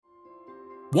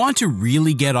Want to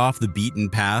really get off the beaten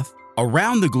path?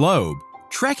 Around the globe,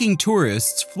 trekking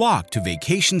tourists flock to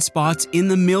vacation spots in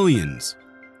the millions.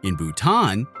 In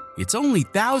Bhutan, it's only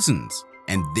thousands,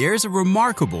 and there's a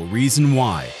remarkable reason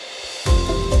why.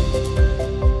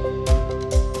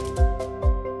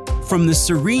 From the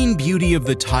serene beauty of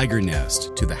the tiger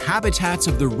nest to the habitats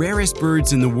of the rarest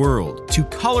birds in the world to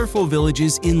colorful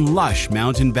villages in lush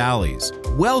mountain valleys,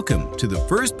 welcome to the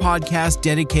first podcast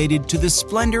dedicated to the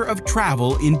splendor of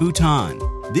travel in Bhutan.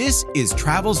 This is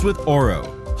Travels with Orroh,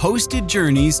 hosted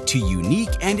journeys to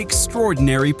unique and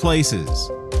extraordinary places.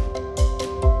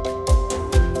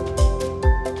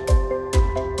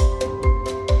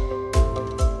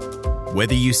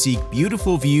 Whether you seek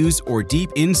beautiful views or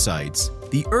deep insights,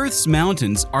 the Earth's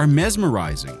mountains are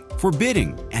mesmerizing,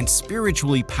 forbidding, and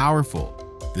spiritually powerful.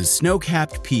 The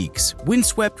snow-capped peaks,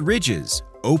 windswept ridges,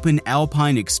 open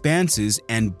alpine expanses,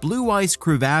 and blue ice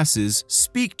crevasses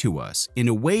speak to us in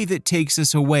a way that takes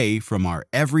us away from our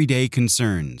everyday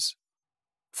concerns.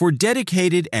 For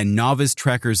dedicated and novice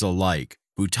trekkers alike,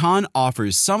 Bhutan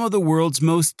offers some of the world's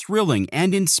most thrilling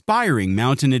and inspiring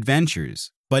mountain adventures.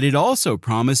 But it also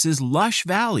promises lush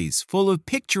valleys full of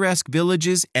picturesque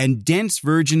villages and dense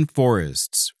virgin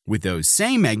forests, with those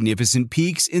same magnificent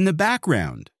peaks in the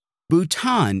background.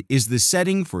 Bhutan is the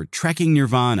setting for trekking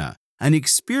nirvana, an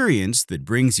experience that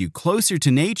brings you closer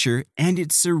to nature and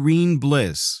its serene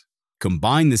bliss.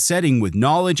 Combine the setting with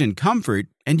knowledge and comfort,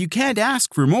 and you can't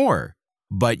ask for more.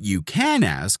 But you can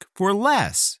ask for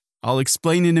less. I'll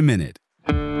explain in a minute.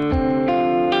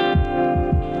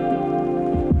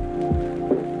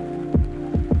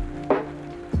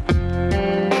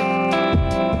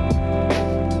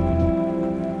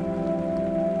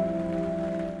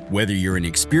 Whether you're an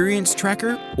experienced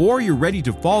trekker or you're ready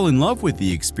to fall in love with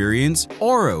the experience,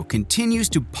 Orroh continues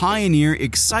to pioneer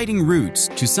exciting routes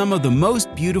to some of the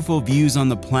most beautiful views on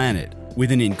the planet,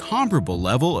 with an incomparable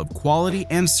level of quality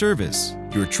and service.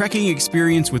 Your trekking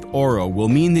experience with Orroh will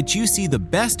mean that you see the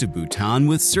best of Bhutan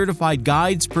with certified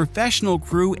guides, professional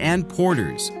crew, and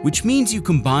porters, which means you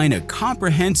combine a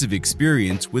comprehensive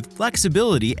experience with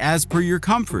flexibility as per your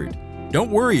comfort. Don't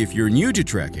worry if you're new to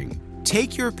trekking.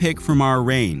 Take your pick from our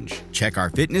range, check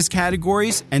our fitness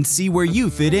categories, and see where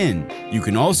you fit in. You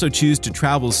can also choose to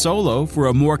travel solo for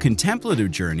a more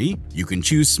contemplative journey. You can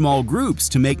choose small groups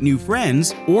to make new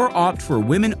friends, or opt for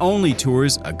women-only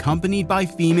tours accompanied by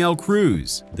female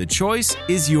crews. The choice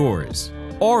is yours.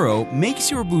 Orroh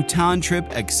makes your Bhutan trip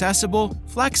accessible,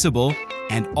 flexible,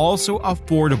 and also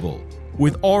affordable.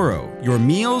 With Orroh, your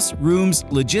meals, rooms,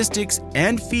 logistics,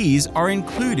 and fees are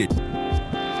included.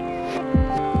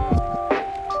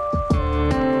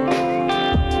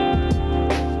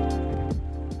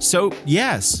 So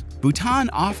yes, Bhutan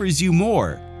offers you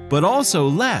more, but also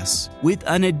less, with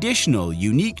an additional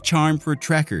unique charm for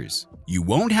trekkers. You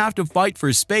won't have to fight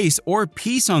for space or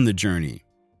peace on the journey.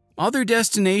 Other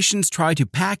destinations try to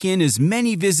pack in as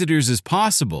many visitors as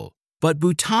possible, but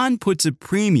Bhutan puts a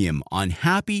premium on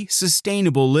happy,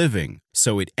 sustainable living,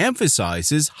 so it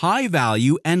emphasizes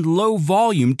high-value and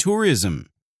low-volume tourism.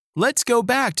 Let's go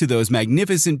back to those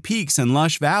magnificent peaks and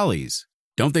lush valleys.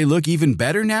 Don't they look even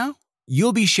better now?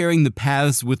 You'll be sharing the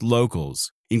paths with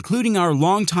locals, including our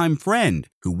longtime friend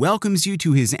who welcomes you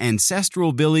to his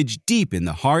ancestral village deep in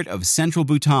the heart of central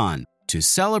Bhutan to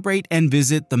celebrate and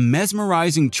visit the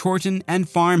mesmerizing chorten and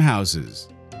farmhouses.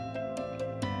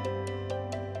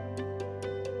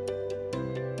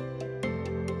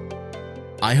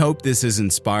 I hope this has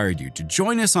inspired you to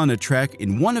join us on a trek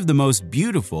in one of the most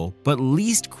beautiful but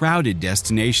least crowded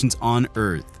destinations on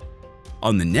Earth.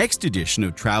 On the next edition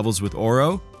of Travels with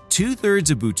Orroh,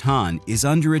 2/3 of Bhutan is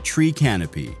under a tree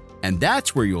canopy, and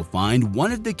that's where you'll find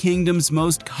one of the kingdom's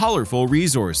most colorful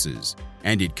resources.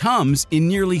 And it comes in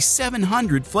nearly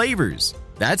 700 flavors.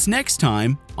 That's next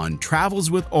time on Travels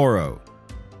with Orroh.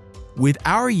 With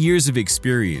our years of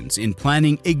experience in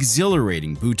planning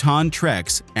exhilarating Bhutan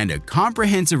treks and a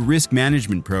comprehensive risk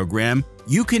management program,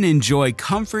 you can enjoy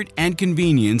comfort and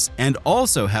convenience and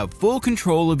also have full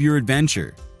control of your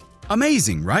adventure.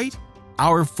 Amazing, right?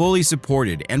 Our fully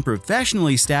supported and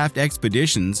professionally staffed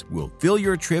expeditions will fill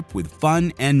your trip with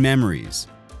fun and memories.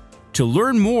 To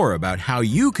learn more about how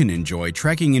you can enjoy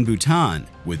trekking in Bhutan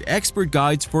with expert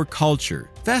guides for culture,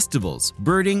 festivals,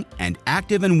 birding, and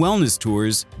active and wellness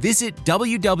tours, visit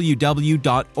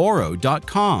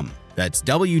www.orroh.com. That's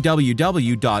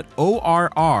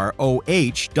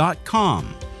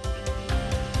www.orroh.com.